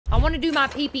want to do my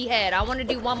pee-pee head. I want to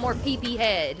do one more pee-pee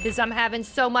head because I'm having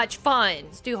so much fun.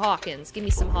 Let's do Hawkins. Give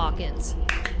me some Hawkins.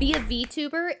 Be a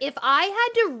VTuber. If I had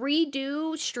to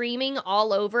redo streaming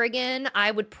all over again,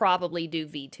 I would probably do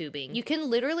VTubing. You can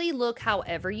literally look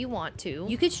however you want to.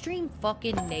 You could stream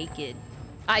fucking naked.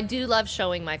 I do love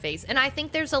showing my face, and I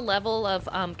think there's a level of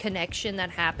connection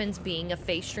that happens being a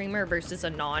face streamer versus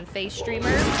a non-face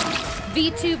streamer.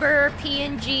 VTuber,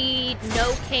 PNG,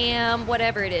 no cam,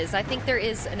 whatever it is. I think there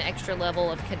is an extra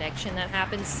level of connection that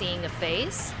happens seeing a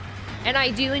face, and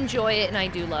I do enjoy it and I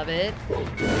do love it.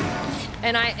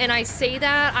 And I say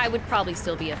that I would probably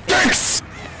still be a face.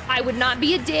 I would not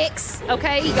be a dicks,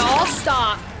 okay? Y'all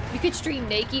stop. You could stream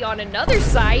naked on another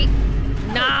site.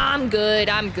 Nah, I'm good,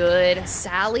 I'm good.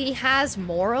 Sally has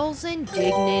morals and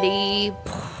dignity.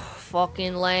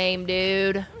 Fucking lame,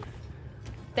 dude.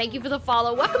 Thank you for the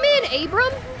follow. Welcome in,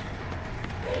 Abram.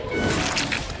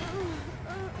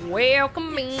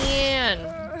 Welcome in.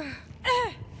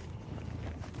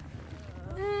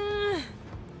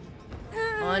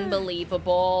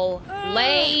 Unbelievable.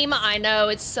 Lame, I know,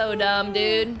 it's so dumb,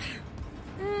 dude.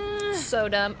 So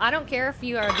dumb. I don't care if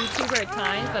you are a VTuber at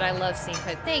times, but I love seeing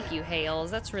code. Thank you,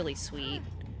 Hales. That's really sweet.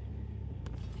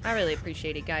 I really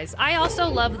appreciate it, guys. I also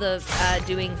love the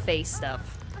doing face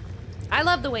stuff. I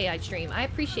love the way I stream. I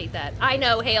appreciate that. I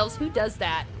know, Hales. Who does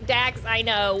that? Dax, I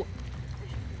know.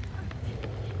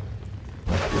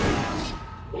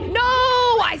 No!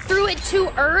 I threw it too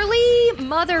early?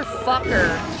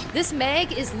 Motherfucker. This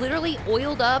Meg is literally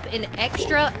oiled up in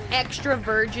extra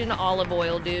virgin olive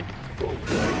oil, dude.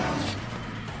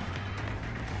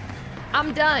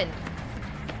 I'm done.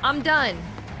 I'm done.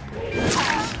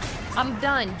 I'm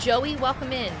done. Joey,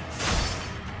 welcome in.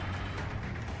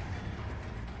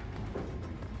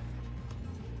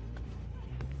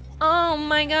 Oh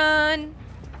my god.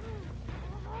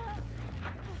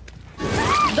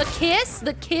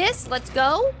 The kiss, let's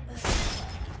go.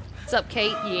 What's up,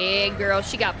 Kate? Yeah, girl,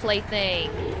 she got plaything.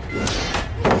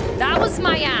 That was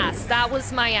my ass, that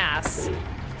was my ass.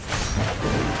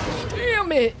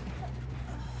 Damn it.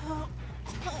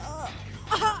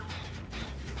 Oh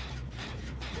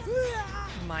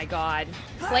my god.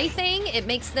 Plaything, it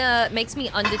makes me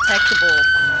undetectable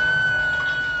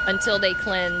until they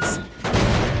cleanse.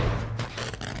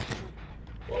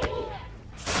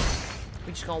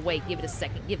 We're just gonna wait, give it a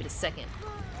second, give it a second.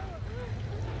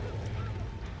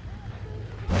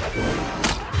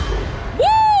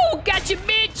 Woo! Gotcha,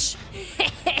 bitch!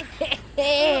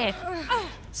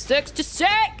 Sex to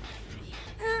sec!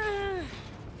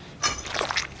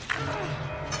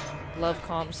 Love,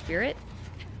 calm, spirit.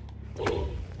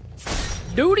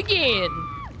 Do it again!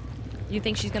 You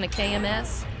think she's gonna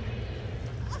KMS?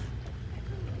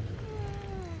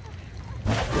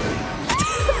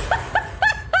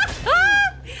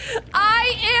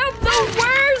 I am the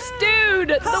worst, dude!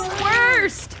 The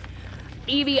worst!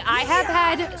 Evie, I have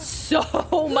had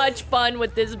so much fun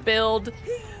with this build.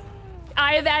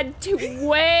 I have had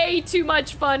way too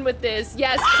much fun with this.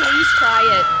 Yes, please try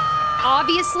it.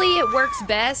 Obviously, it works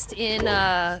best in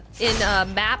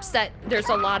maps that there's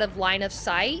a lot of line of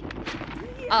sight.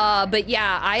 But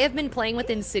yeah, I have been playing with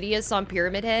Insidious on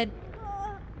Pyramid Head.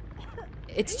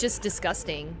 It's just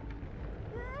disgusting.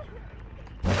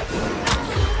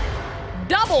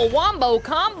 Double wombo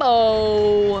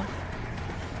combo!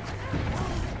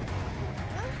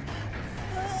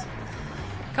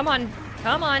 Come on,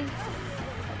 come on.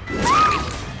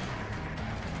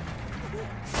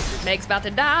 Meg's about to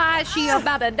die. She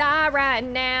about to die right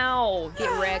now.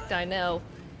 Get wrecked, I know.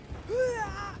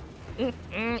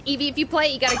 Evie, if you play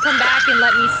it, you gotta come back and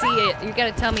let me see it. You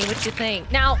gotta tell me what you think.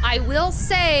 Now, I will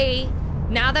say,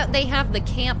 now that they have the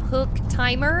camp hook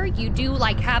timer, you do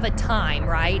like have a time,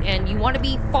 right? And you want to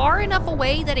be far enough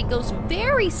away that it goes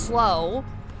very slow,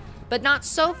 but not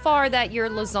so far that your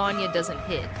lasagna doesn't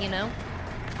hit, you know?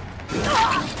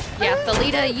 Yeah,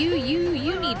 Thalita, you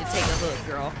need to take a hook,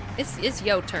 girl. It's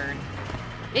your turn.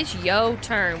 It's your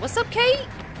turn. What's up, Kate?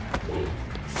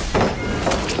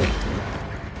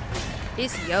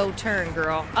 It's your turn,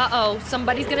 girl. Uh-oh,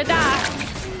 somebody's gonna die.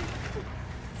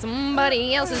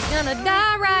 Somebody else is gonna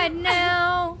die right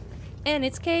now. And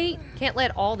it's Kate. Can't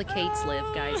let all the Kates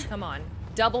live, guys. Come on.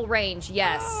 Double range,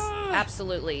 yes.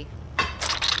 Absolutely.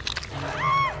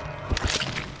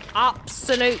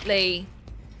 Absolutely.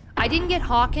 I didn't get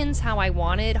Hawkins how I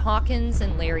wanted. Hawkins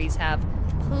and Larry's have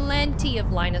plenty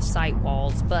of line of sight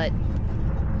walls, but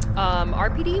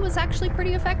RPD was actually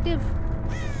pretty effective.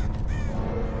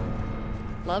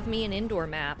 Love me an indoor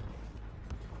map.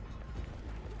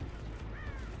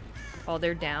 Oh,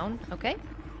 they're down. Okay.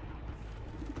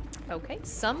 Okay,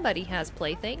 somebody has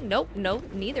plaything. Nope, nope,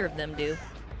 neither of them do.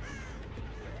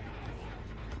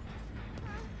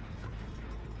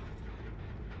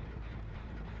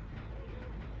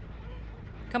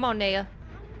 Come on, Naya.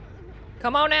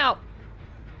 Come on out.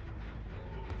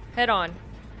 Head on.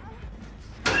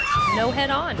 No head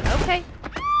on. Okay.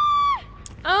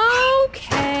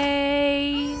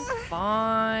 Okay.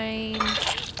 Fine.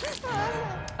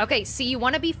 Okay, see, you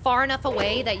want to be far enough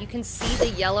away that you can see the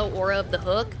yellow aura of the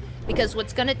hook, because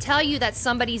what's going to tell you that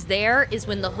somebody's there is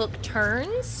when the hook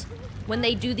turns, when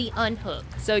they do the unhook.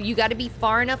 So you got to be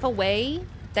far enough away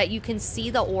that you can see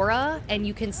the aura and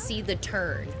you can see the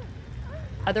turn.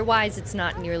 Otherwise, it's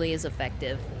not nearly as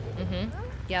effective.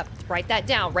 Yep, write that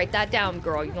down,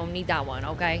 girl. You're gonna need that one,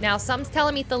 okay? Now, something's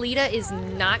telling me Thalita is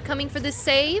not coming for this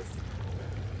save.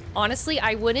 Honestly,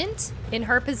 I wouldn't. In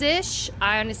her position,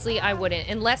 I wouldn't.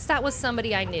 Unless that was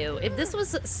somebody I knew. If this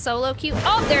was solo queue,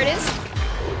 oh, there it is.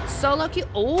 Solo queue,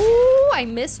 oh, I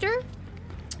missed her.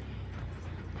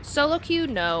 Solo queue,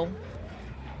 no.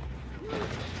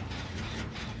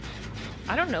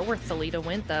 I don't know where Thalita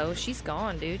went, though. She's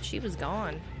gone, dude. She was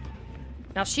gone.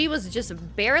 Now, she was just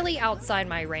barely outside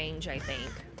my range, I think.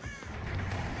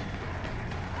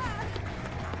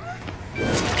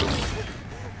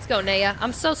 Let's go, Naya.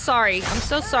 I'm so sorry. I'm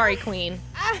so sorry, queen.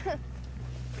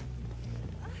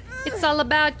 It's all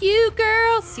about you,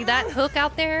 girl. See that hook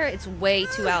out there? It's way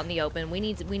too out in the open. We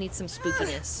need some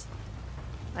spookiness.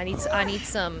 I need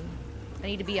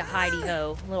to be a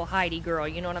hidey-ho, little hidey girl,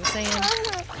 you know what I'm saying?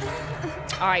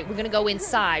 All right, we're gonna go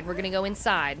inside. We're gonna go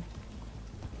inside.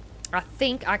 I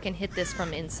think I can hit this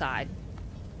from inside.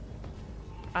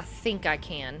 I think I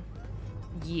can.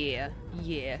 Yeah.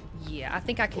 I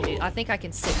think I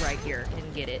can sit right here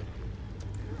and get it.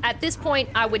 At this point,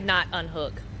 I would not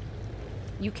unhook.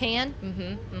 You can?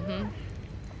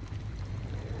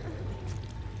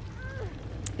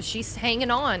 She's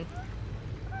hanging on.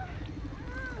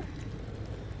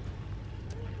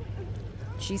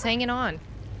 She's hanging on.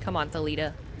 Come on,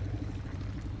 Thalita.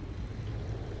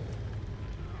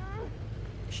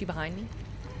 Is she behind me?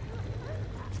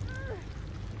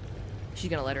 She's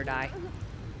gonna let her die.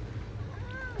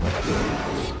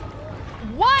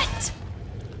 What?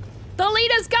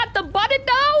 Thalita's got the butted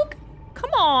dog?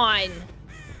 Come on.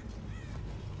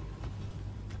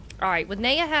 Alright, with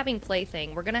Naya having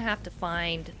plaything, we're gonna have to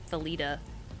find Thalita.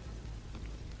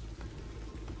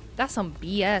 That's some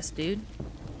BS, dude.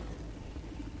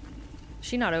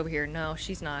 She not over here. No,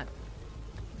 she's not.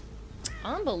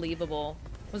 Unbelievable.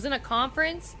 Was in a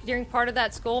conference during part of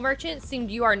that school merchant.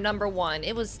 Seemed you are #1.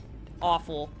 It was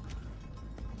awful.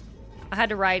 I had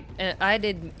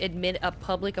to admit a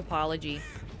public apology.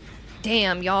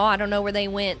 Damn, y'all, I don't know where they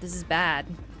went. This is bad.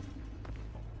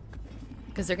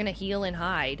 Because they're gonna heal and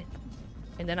hide.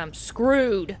 And then I'm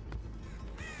screwed.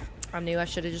 I knew I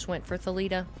should have just went for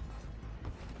Thalita.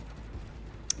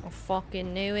 I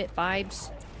fucking knew it,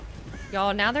 vibes.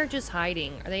 Y'all, now they're just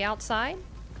hiding. Are they outside?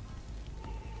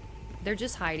 They're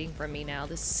just hiding from me now.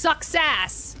 This sucks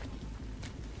ass!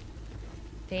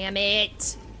 Damn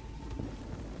it!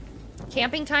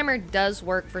 Camping timer does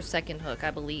work for second hook,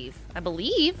 I believe.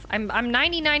 I'm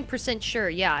 99% sure,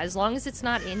 yeah, as long as it's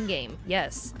not in-game.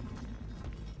 Yes.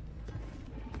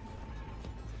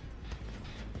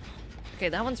 Okay,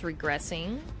 that one's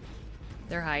regressing.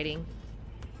 They're hiding.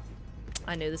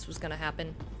 I knew this was gonna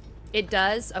happen. It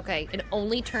does? Okay, it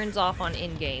only turns off on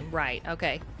in-game. Right,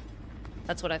 okay.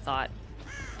 That's what I thought.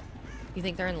 You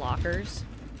think they're in lockers?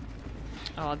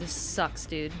 Oh, this sucks,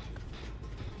 dude.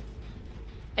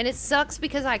 And it sucks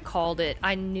because I called it.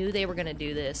 I knew they were gonna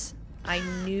do this. I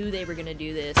knew they were gonna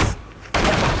do this.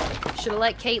 Should've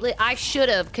let Caitlyn... I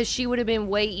should've, because she would've been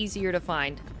way easier to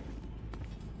find.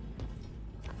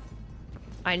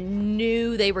 I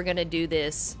knew they were gonna do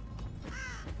this.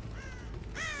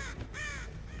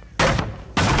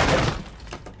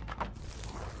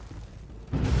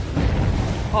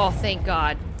 Oh, thank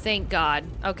God. Thank God.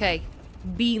 Okay.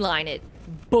 Beeline it.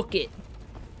 Book it.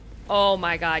 Oh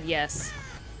my God, yes.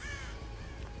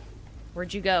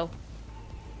 Where'd you go?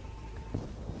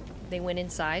 They went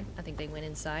inside? I think they went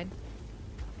inside.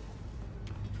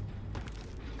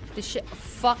 This shit.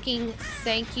 Fucking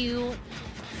thank you.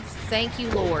 Thank you,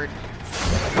 Lord.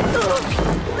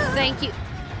 Thank you.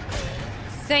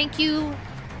 Thank you,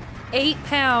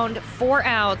 8-pound,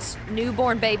 4-ounce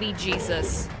newborn baby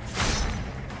Jesus.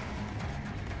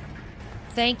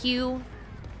 Thank you.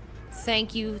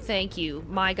 Thank you. Thank you.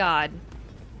 My God.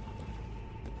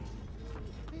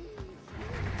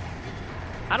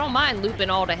 I don't mind looping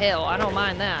all to hell. I don't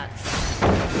mind that.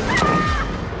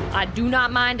 I do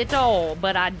not mind at all,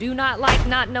 but I do not like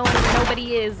not knowing where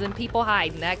nobody is and people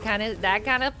hiding. That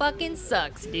kind of fucking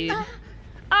sucks, dude.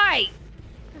 Alright.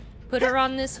 Put her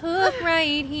on this hook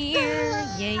right here.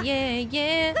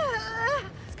 Yeah.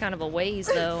 It's kind of a ways,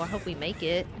 though. I hope we make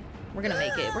it. We're gonna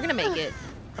make it. We're gonna make it.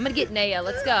 I'm gonna get Naya.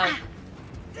 Let's go.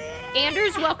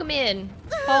 Anders, welcome in.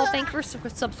 Paul, thanks for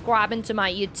subscribing to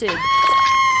my YouTube.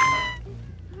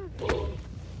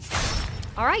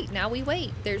 All right, now we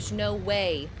wait. There's no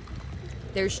way.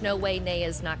 There's no way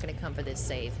Naya's not gonna come for this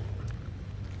save.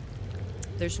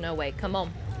 There's no way. Come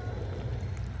on.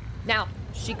 Now,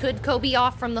 she could Kobe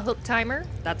off from the hook timer.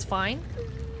 That's fine.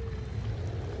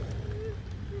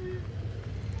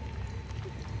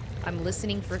 I'm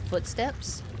listening for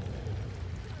footsteps.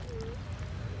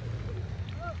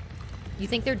 You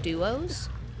think they're duos?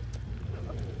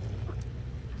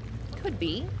 Could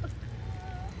be.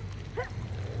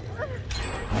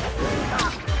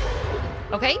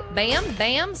 Okay, bam,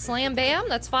 bam, slam, bam.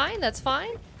 That's fine, that's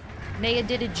fine. Naya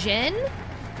did a gen.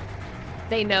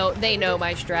 They know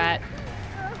my strat.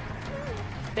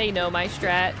 They know my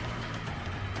strat.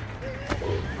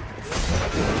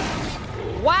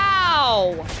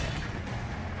 Wow!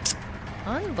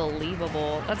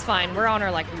 Unbelievable. That's fine. We're on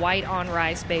our like white on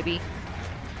rice, baby.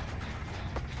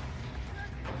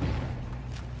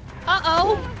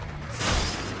 Uh-oh!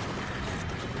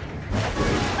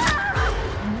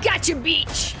 Gotcha,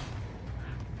 beach!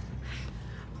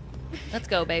 Let's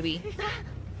go, baby.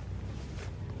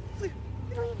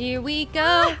 Here we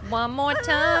go. One more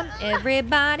time.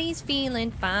 Everybody's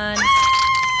feeling fine.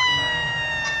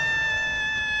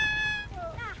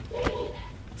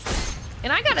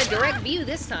 And I got a direct view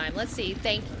this time. Let's see.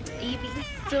 Thank you. Evie,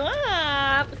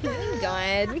 stop. Oh my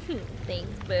God.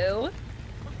 Thanks, boo.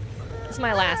 This is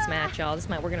my last match, y'all.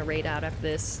 We're gonna raid out after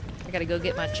this. I gotta go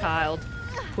get my child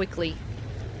quickly.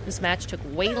 This match took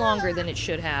way longer than it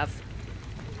should have.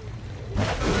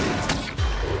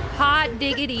 Hot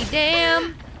diggity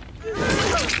damn.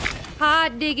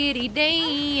 Hot diggity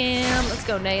damn. Let's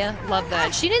go, Naya. Love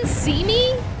that. She didn't see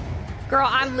me? Girl,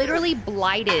 I'm literally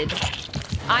blighted.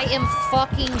 I am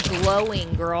fucking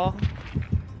glowing, girl.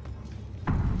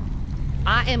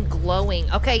 I am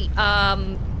glowing. Okay,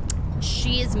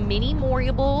 she is mini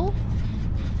Moriable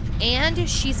and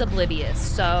she's oblivious,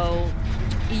 so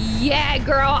yeah,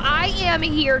 girl, I am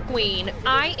here, queen.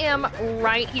 I am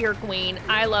right here, queen.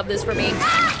 I love this for me.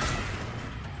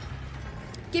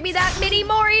 Give me that mini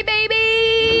Mori,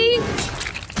 baby!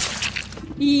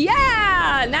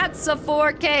 Yeah, and that's a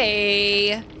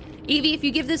 4K. Evie, if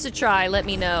you give this a try, let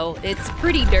me know. It's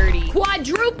pretty dirty.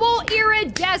 Quadruple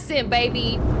iridescent,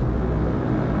 baby.